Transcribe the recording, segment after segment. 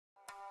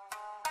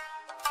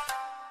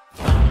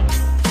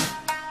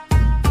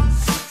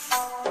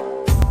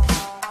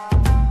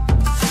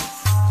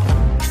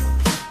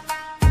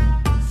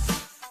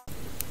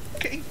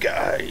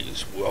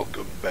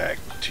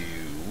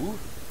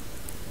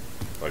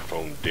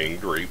phone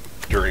dinged right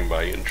during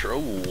my intro.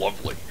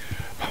 Lovely.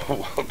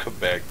 Welcome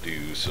back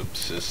to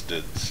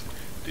Subsistence.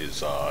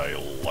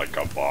 Design like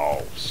a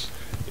boss.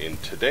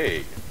 And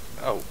today,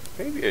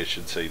 maybe I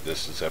should say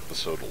this is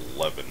episode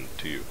 11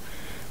 too.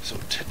 So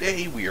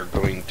today we are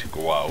going to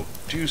go out,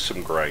 do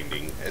some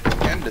grinding. At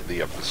the end of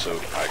the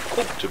episode, I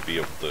hope to be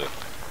able to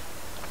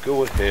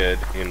go ahead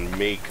and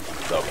make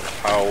the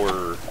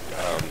power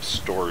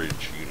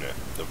storage unit,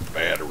 the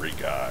battery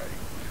guy.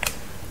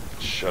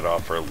 Shut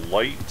off our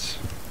lights.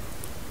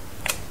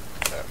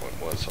 That one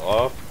was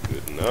off,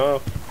 good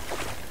enough.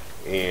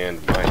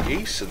 And my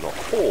ace in the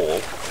hole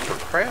for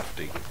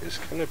crafting has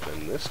kind of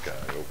been this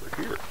guy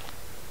over here.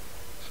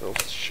 So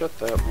let's shut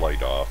that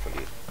light off,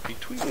 and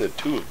between the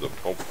two of them,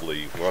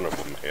 hopefully one of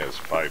them has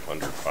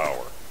 500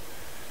 power.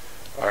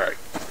 Alright,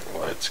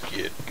 let's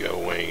get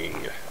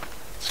going.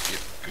 Let's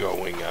get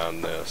going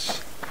on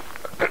this.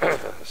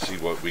 See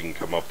what we can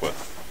come up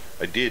with.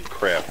 I did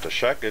craft a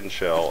shotgun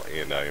shell,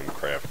 and I am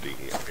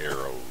crafting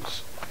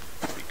arrows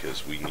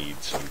because we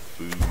need some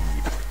food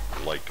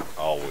like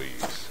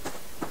always.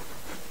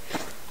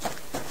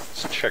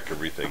 Let's check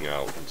everything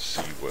out and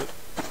see what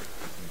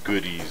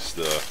goodies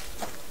the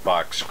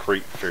box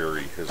crate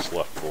fairy has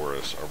left for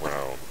us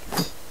around.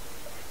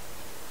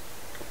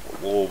 A couple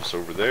of wolves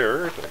over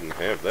there, doesn't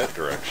have that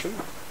direction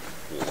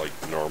like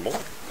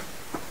normal.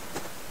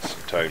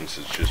 Sometimes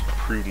it's just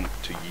prudent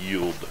to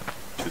yield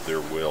to their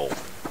will.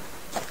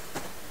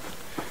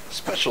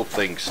 Special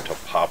thanks to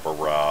Papa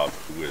Rob,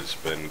 who has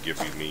been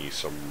giving me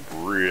some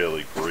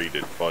really great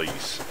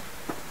advice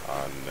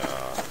on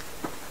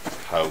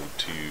how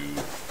to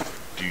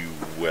do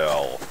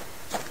well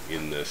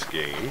in this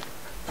game.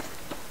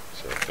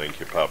 So thank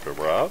you, Papa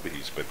Rob.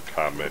 He's been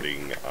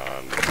commenting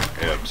on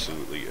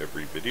absolutely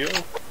every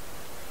video.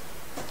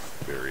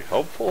 Very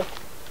helpful.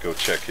 Go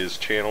check his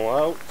channel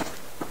out.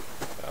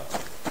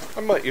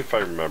 I might, if I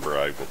remember,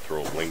 I will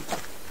throw a link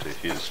to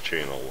his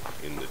channel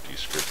in the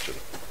description.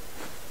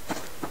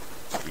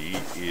 He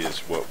is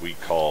what we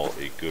call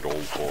a good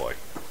old boy.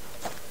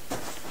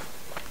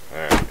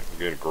 Alright, I'm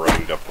going to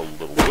grind up a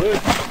little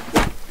wood,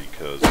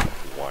 because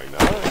why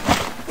not?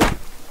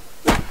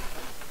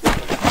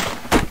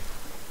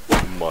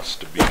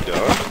 Must be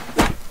done.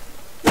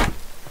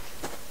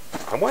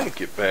 I want to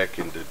get back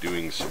into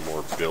doing some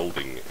more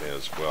building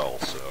as well,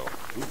 so...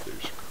 Ooh,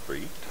 there's a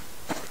crate.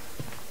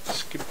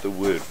 Skip the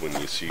wood when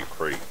you see a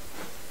crate.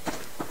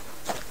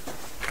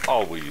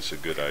 Always a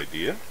good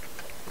idea.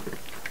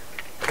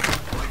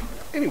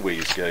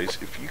 Anyways, guys,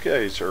 if you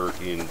guys are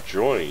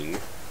enjoying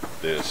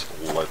this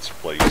Let's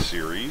Play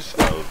series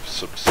of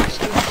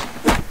Subsistence,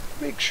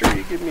 make sure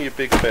you give me a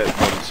big fat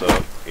thumbs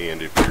up,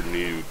 and if you're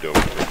new, don't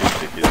forget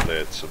to hit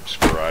that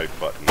subscribe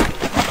button.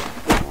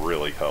 It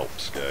really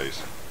helps,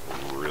 guys.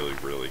 It really,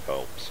 really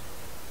helps.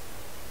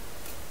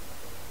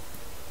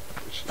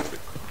 There's another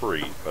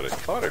crate, but I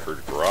thought I heard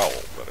a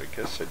growl, but I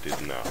guess I did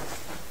not.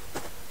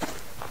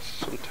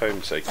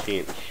 Sometimes I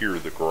can't hear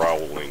the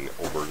growling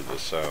over the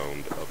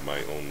sound of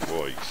my own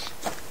voice.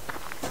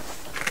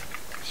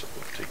 So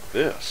we'll take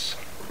this.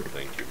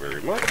 Thank you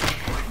very much.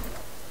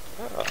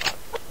 Ah,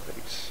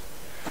 nice.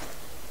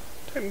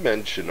 Did I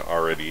mention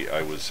already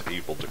I was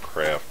able to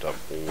craft up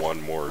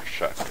one more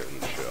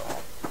shotgun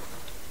shell?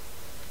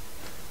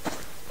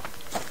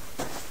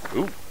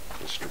 Ooh,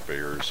 Mr.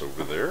 Bear's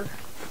over there.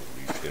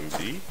 Leave him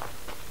be.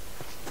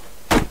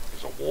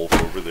 There's a wolf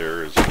over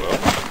there as well.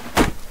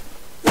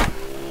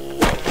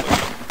 Lovely.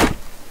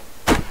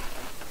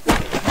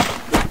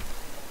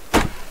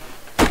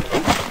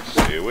 Oh,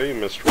 stay away,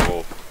 Mr.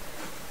 Wolf.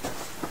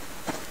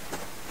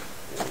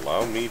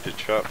 Allow me to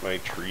chop my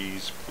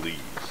trees, please.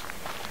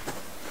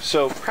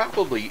 So,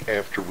 probably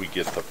after we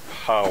get the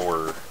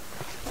power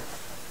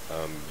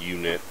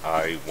unit,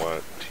 I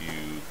want to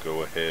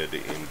go ahead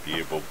and be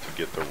able to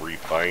get the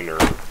refiner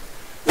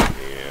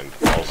and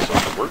also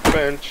the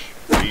workbench.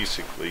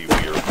 Basically, we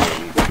are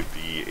going to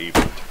be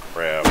able to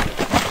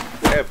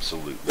craft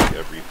absolutely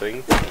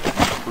everything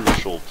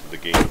crucial to the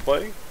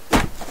gameplay.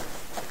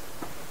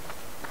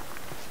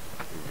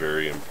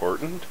 Very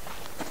important.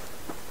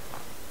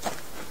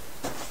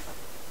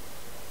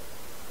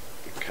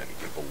 Kind of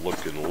give a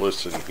look and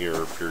listen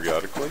here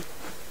periodically.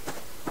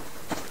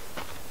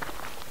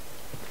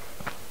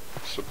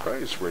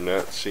 Surprised we're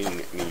not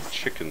seeing any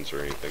chickens or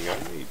anything. I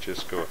may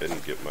just go ahead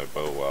and get my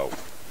bow out.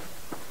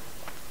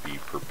 Be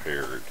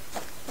prepared.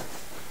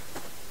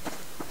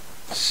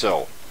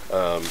 So,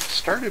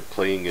 started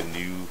playing a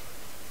new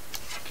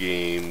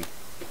game.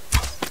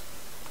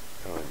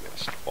 Oh, I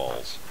missed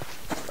balls.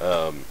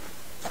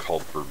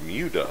 Called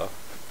Bermuda,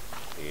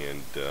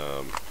 and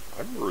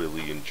I'm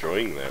really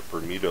enjoying that.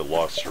 Bermuda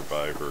Lost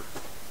Survivor.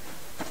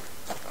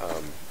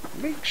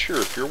 Make sure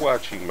if you're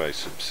watching my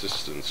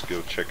Subsistence,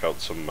 go check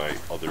out some of my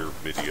other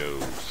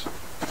videos.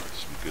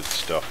 Some good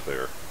stuff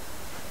there.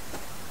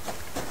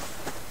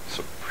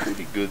 Some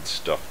pretty good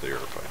stuff there,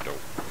 if I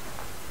don't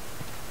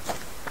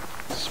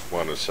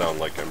want to sound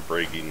like I'm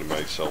bragging to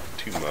myself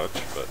too much,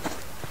 but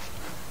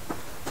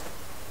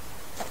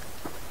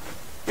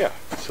yeah,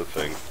 it's a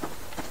thing.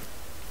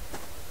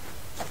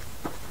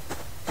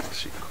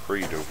 see,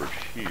 crate over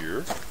here.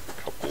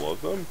 A couple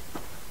of them.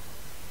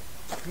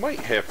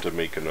 Might have to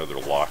make another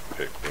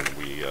lockpick when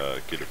we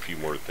get a few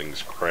more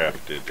things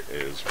crafted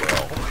as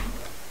well.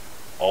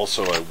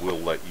 Also, I will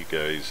let you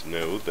guys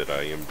know that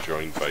I am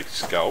joined by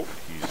Scout.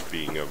 He's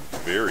being a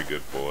very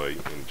good boy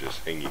and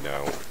just hanging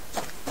out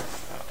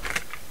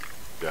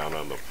down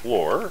on the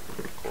floor,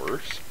 of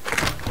course.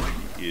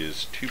 He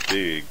is too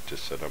big to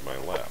sit on my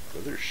lap.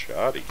 Another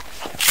shoddy.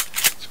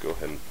 Let's go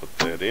ahead and put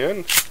that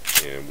in,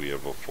 and we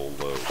have a full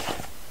load.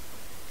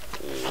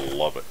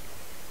 Love it.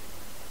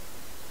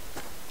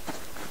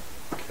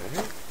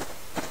 Okay.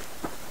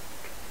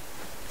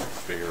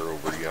 Bear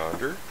over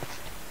yonder.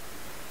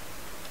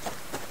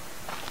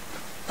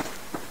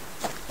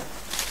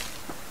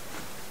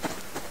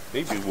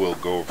 Maybe we'll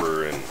go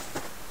over and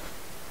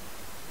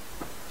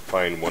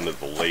find one of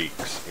the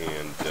lakes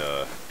and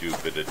do a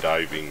bit of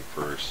diving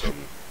for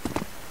some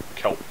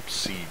kelp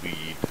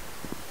seaweed.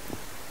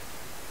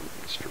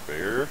 Mr.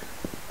 Bear.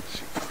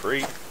 See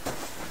crate.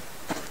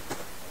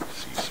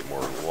 See some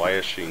more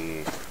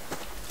lashing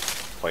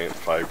plant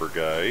fiber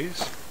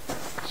guys.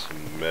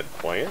 Some med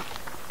plant.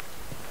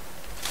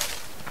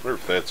 I wonder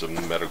if that's a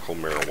medical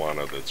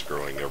marijuana that's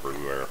growing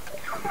everywhere.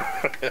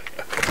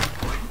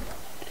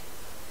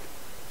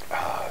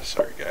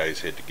 Sorry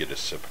guys, had to get a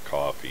sip of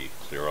coffee,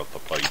 clear out the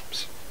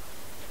pipes.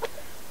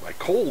 My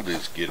cold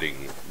is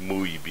getting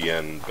muy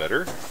bien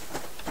better.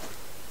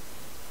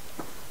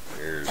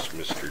 There's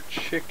Mr.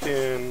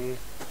 Chicken.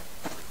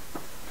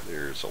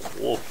 There's a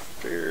wolf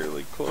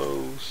fairly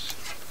close.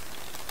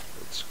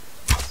 Let's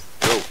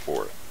go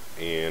for it.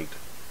 And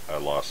I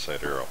lost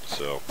that arrow.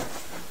 So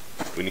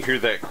when you hear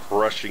that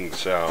crushing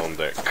sound,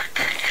 that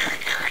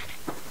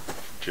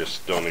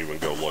just don't even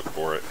go look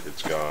for it.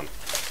 It's gone.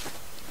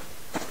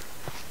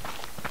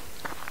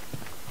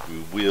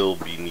 We will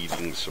be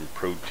needing some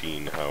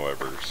protein,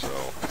 however,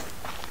 so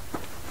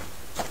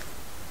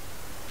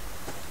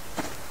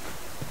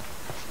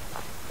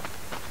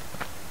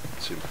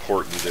it's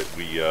important that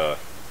we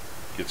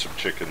get some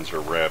chickens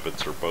or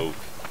rabbits or both.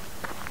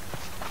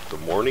 The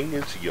morning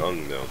is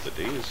young, though. The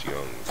day is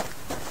young.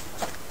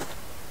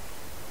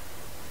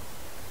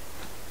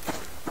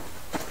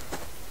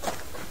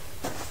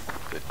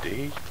 The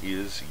day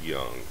is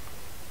young.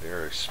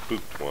 There, I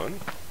spooked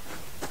one.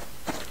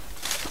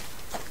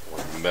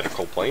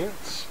 Medical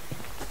plants.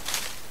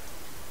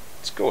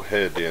 Let's go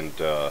ahead and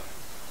yeah,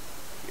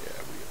 we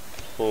have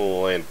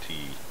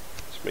plenty.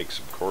 Let's make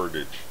some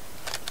cordage.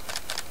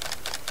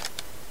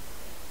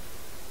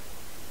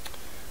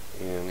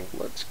 And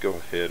let's go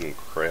ahead and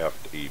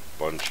craft a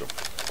bunch of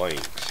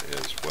planks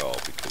as well,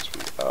 because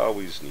we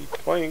always need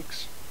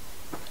planks.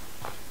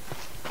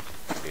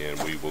 And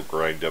we will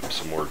grind up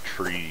some more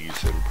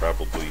trees and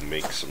probably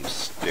make some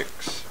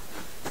sticks.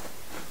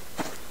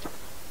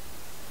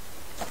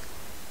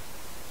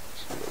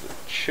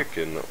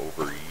 Chicken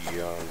over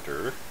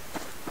yonder,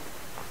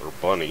 or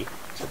bunny.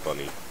 It's a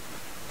bunny.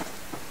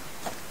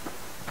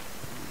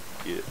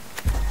 Get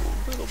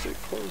a little bit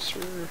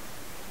closer.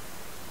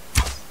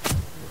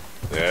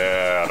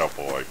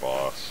 Attaboy,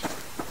 boss.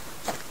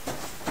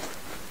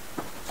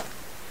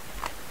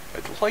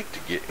 I'd like to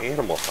get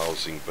animal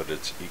housing, but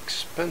it's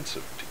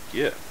expensive to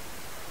get.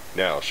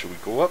 Now, should we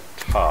go up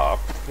top?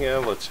 Yeah,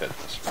 let's head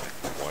this way.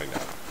 Why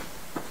not?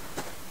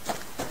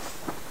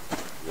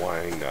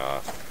 Why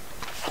not?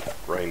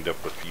 Grind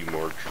up a few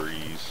more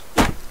trees.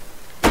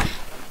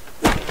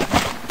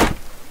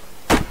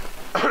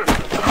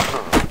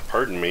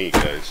 Pardon me,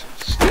 guys.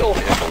 Still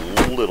have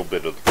a little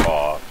bit of the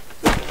cough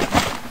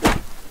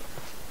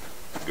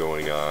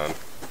going on.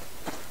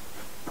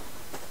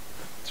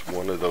 It's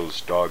one of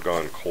those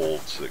doggone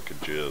colds that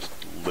could just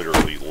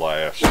literally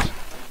last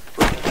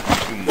for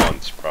 2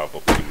 months,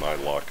 probably, my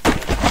luck.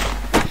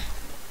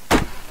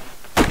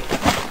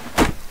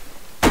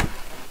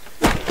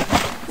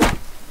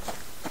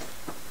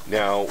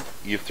 Now,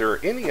 if there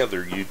are any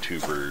other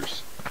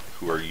YouTubers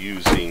who are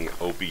using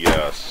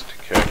OBS to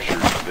capture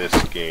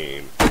this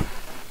game,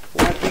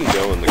 let me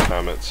know in the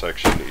comment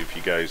section if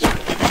you guys are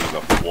getting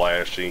the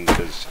flashing,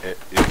 because it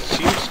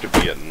seems to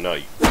be at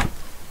night.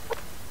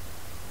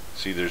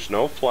 See, there's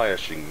no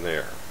flashing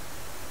there.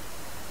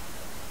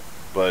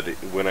 But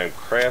when I'm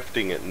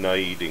crafting at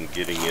night and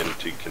getting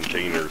into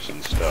containers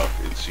and stuff,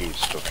 it seems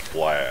to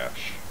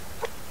flash.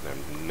 And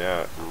I'm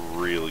not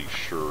really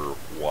sure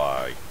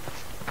why.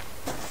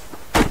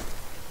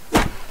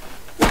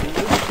 A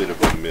little bit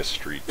of a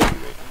mystery to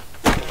me.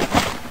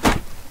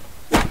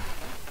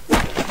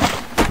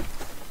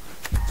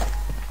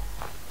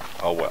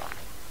 Oh well.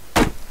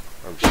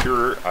 I'm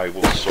sure I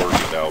will sort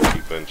it out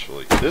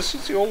eventually. This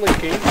is the only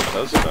game that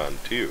does it on,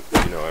 too.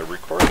 You know, I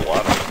record a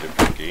lot of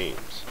different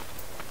games.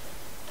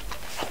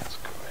 Let's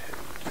go ahead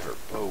and get our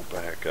bow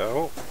back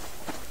out.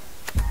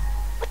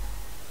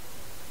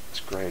 Let's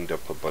grind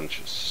up a bunch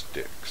of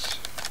sticks.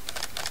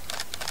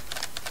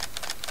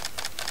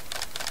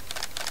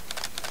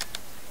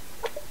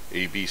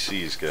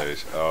 ABCs,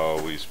 guys.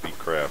 Always be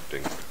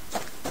crafting.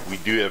 We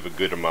do have a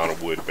good amount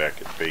of wood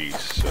back at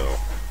base, so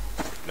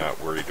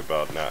not worried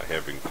about not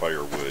having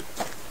firewood.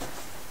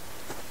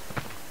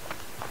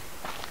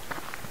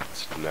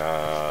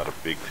 not a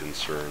big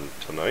concern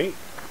tonight.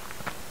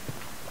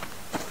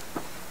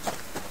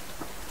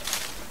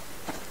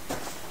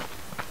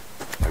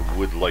 I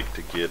would like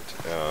to get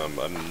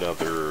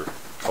another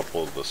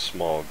couple of the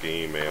small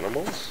game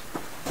animals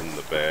in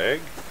the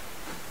bag.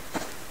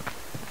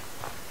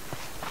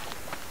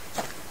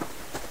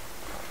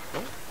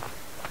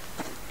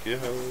 Go.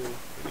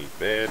 Any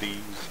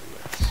baddies? I'm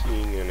not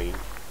seeing any.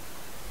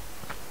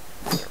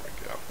 There we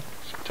go.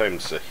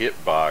 Sometimes the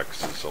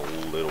hitbox is a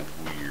little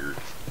weird.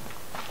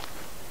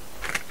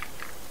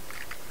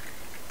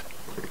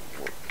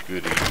 More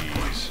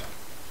goodies.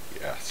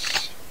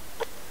 Yes.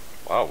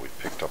 Wow, we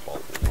picked up a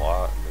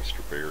lot.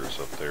 Mr. Bear's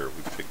up there.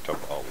 We picked up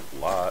a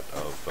lot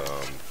of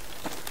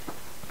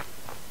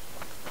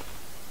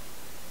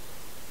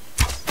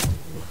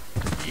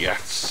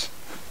yes.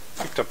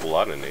 Picked up a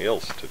lot of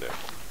nails today.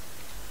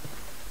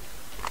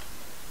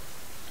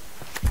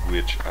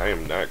 Which I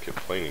am not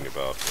complaining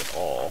about at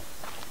all.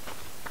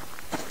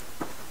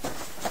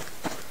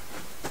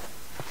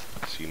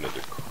 Seen a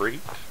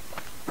crate.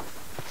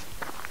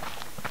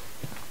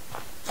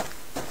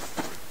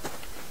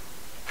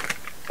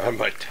 On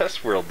my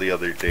test world the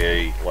other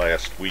day,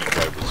 last week,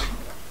 I was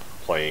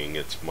playing.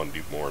 It's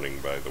Monday morning,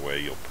 by the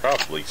way. You'll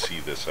probably see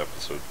this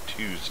episode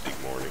Tuesday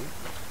morning.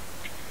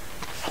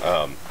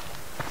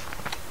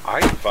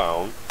 I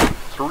found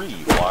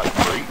 3 lot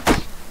crates.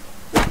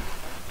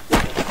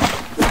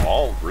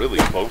 All really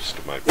close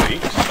to my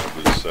base.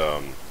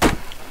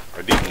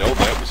 I didn't know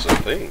that was a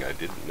thing. I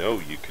didn't know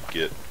you could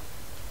get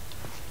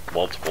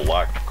multiple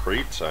locked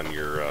crates on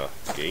your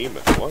game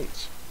at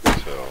once.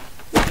 So,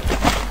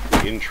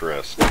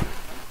 interesting.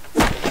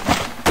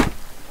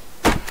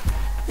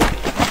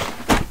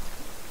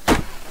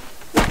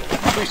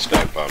 At least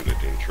I found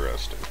it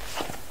interesting.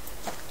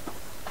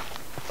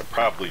 I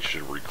probably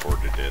should have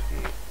recorded it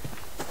and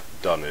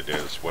done it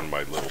as one of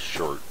my little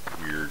short,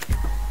 weird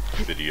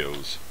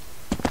videos.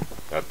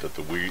 Not that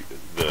the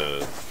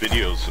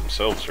videos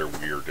themselves are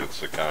weird, it's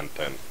the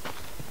content.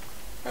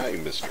 Hi,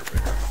 Mr.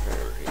 Bear.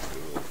 Alright,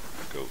 we'll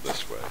go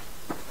this way.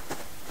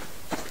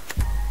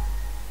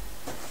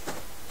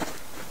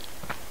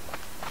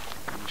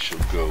 We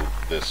shall go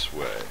this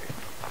way.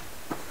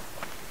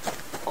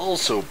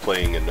 Also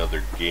playing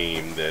another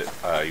game that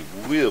I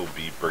will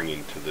be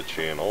bringing to the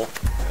channel.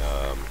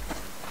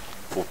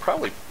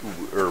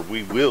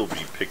 We will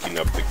be picking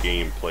up the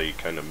gameplay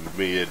kind of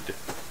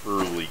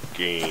mid-early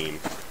game.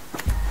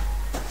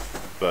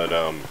 But,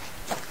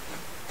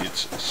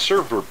 it's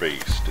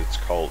server-based. It's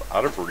called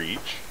Out of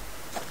Reach.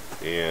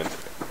 And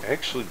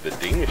actually, the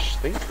Danish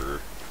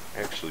Thinker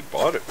actually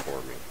bought it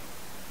for me.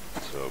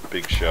 So,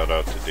 big shout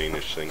out to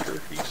Danish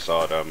Thinker. He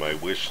saw it on my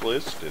wish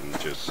list and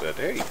just said,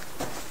 hey,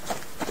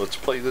 let's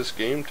play this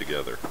game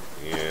together.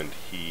 And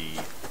he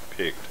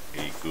picked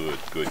a good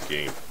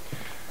game.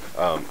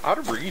 Out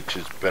of Reach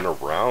has been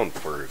around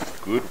for a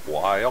good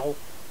while,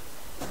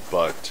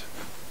 but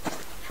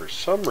for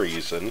some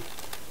reason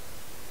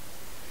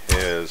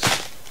has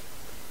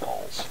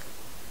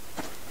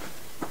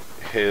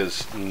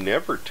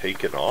never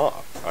taken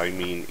off. I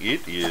mean,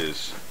 it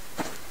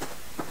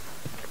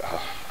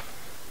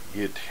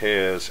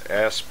has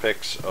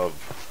aspects of,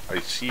 I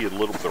see a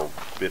little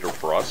bit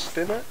of rust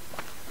in it.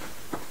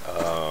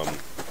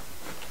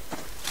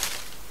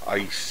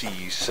 I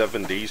see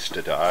 7 Days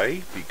to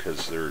Die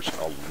because there's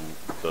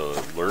the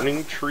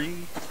learning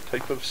tree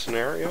type of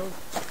scenario.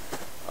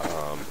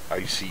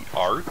 I see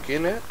Ark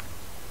in it.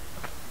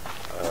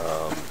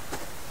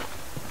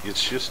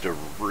 It's just a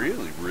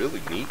really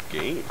neat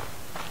game.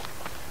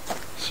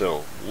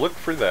 So look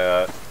for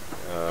that.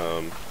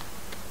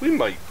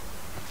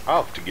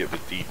 I'll have to get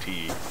with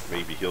DT.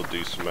 Maybe he'll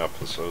do some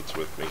episodes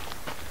with me.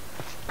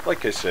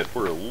 Like I said,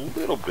 we're a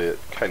little bit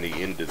kind of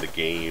into the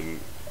game.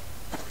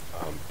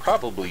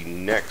 Probably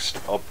next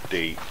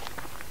update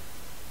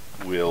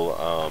we'll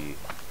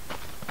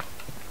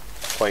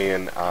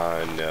plan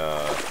on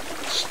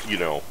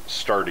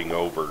starting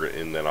over,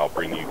 and then I'll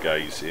bring you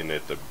guys in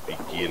at the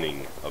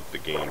beginning of the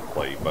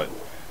gameplay. But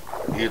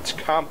it's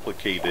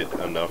complicated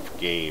enough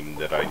game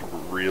that I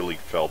really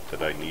felt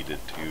that I needed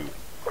to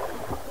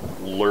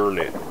learn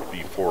it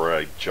before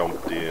I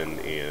jumped in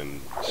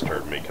and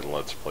started making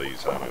Let's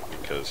Plays on it,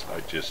 because I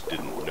just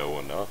didn't know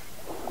enough.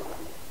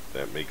 If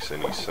that makes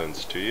any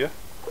sense to you.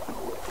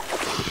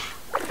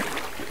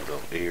 Get a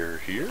little air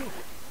here.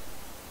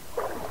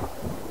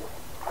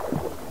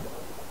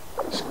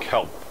 This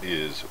kelp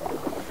is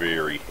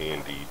very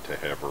handy to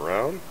have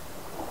around.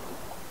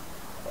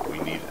 We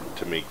need it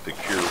to make the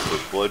cure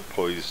for blood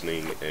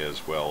poisoning,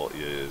 as well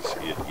as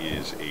it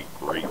is a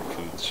great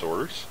food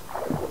source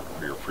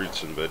for your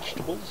fruits and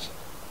vegetables.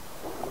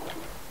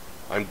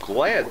 I'm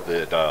glad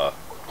that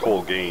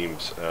Cole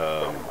Games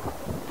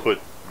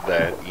put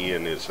that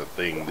in as a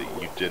thing,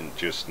 that you didn't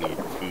just need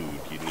food,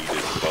 you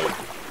needed both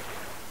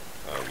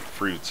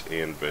fruits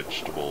and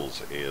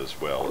vegetables as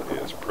well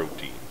as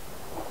protein.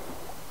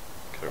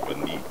 Kind of a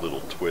neat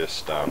little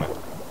twist on it.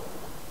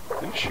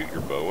 Can you shoot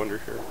your bow under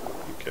here?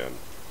 You can.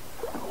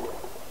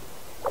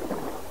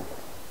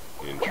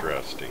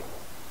 Interesting.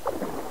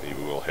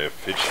 Maybe we'll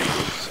have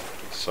fishies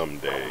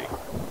someday.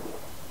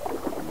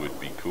 Would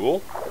be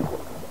cool.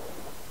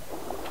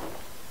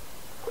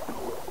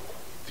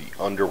 The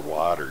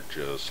underwater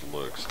just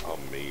looks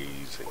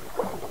amazing,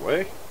 by the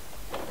way.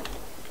 I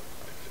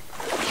think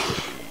that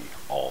should be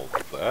all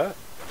of that.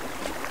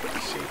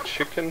 See a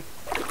chicken.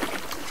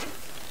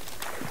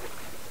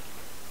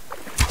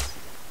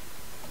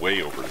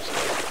 Way over his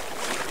head.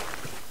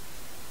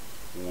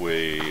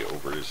 Way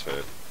over his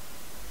head.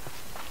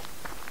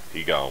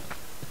 He gone.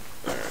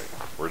 Alright,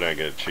 we're not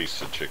gonna chase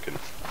the chicken.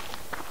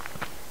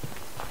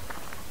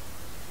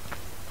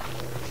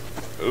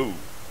 Oh,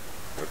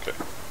 okay.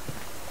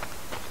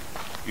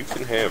 You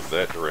can have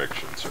that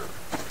direction, sir.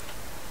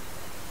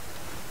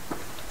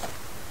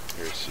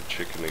 Here's the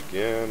chicken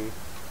again.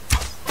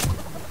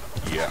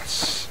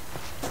 Yes.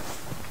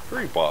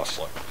 Very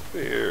boss-like.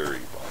 Very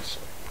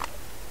boss-like.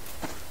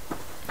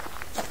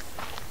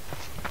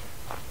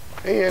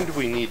 And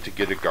we need to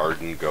get a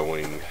garden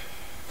going.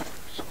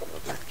 There's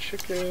another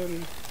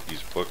chicken.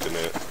 He's booking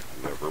it.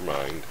 Never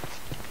mind.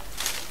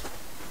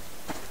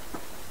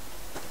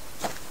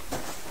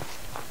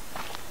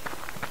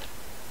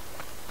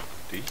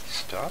 Did he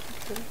stop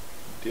again?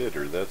 He did,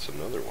 or that's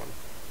another one.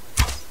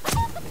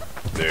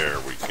 There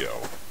we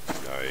go.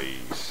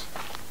 Nice.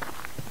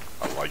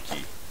 I like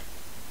ye.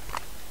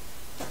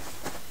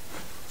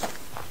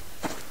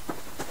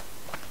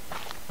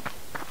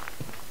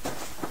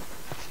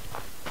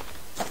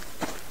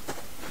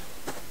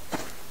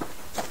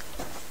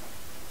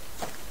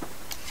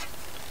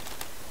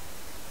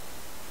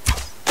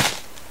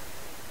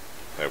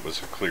 That was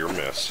a clear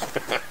miss.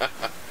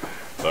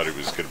 Thought he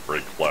was going to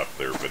break flap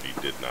there, but he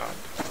did not.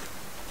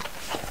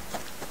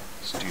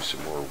 Let's do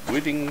some more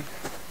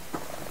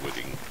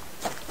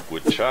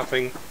wood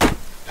chopping.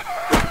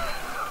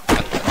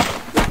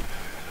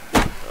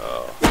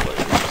 Oh,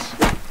 hilarious.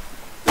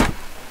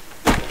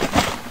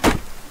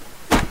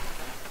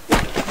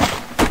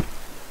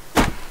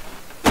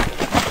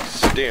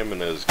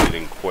 Stamina is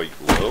getting quite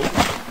low.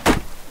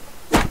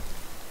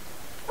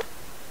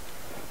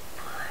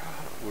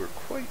 We're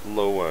quite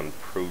low on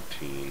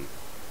protein.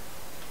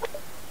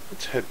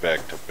 Let's head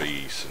back to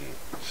base and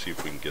see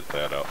if we can get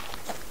that up.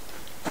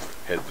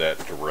 Head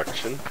that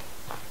direction.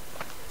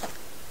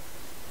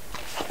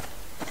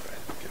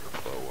 Get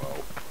our bow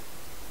out.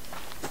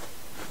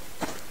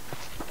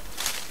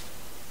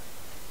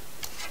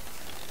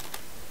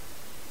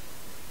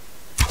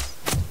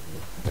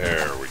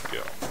 There we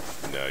go.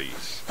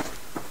 Nice.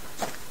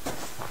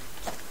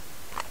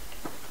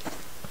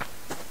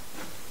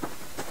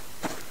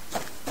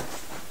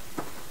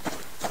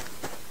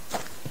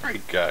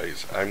 Alright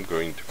guys, I'm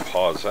going to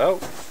pause out,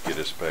 get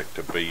us back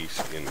to base,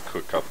 and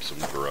cook up some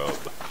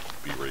grub.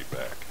 Be right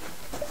back.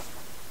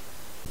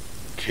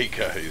 Okay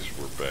guys,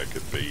 we're back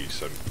at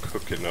base. I'm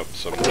cooking up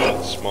some of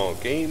that small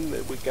game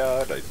that we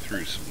got. I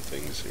threw some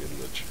things in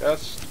the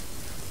chest,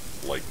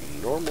 like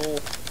normal.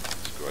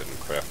 Let's go ahead and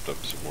craft up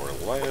some more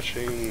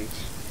lashings.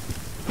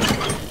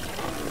 Throw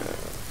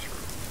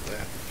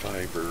that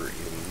fiber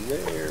in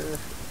there.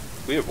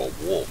 We have a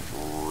wolf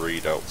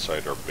right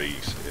outside our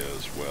base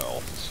as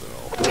well, so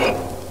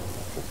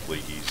hopefully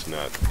he's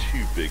not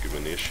too big of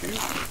an issue.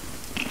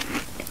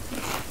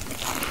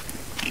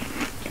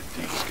 Get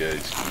these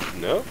guys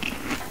eaten up.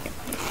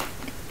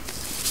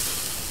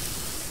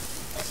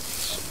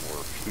 Some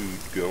more food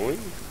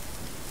going.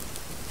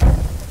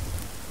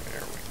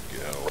 There we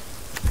go.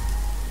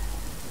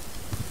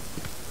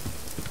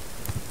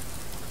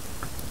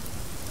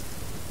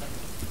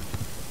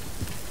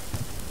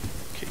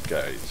 Okay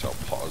guys, I'll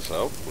pause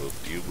out. We'll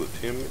deal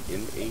with him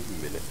in a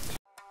minute.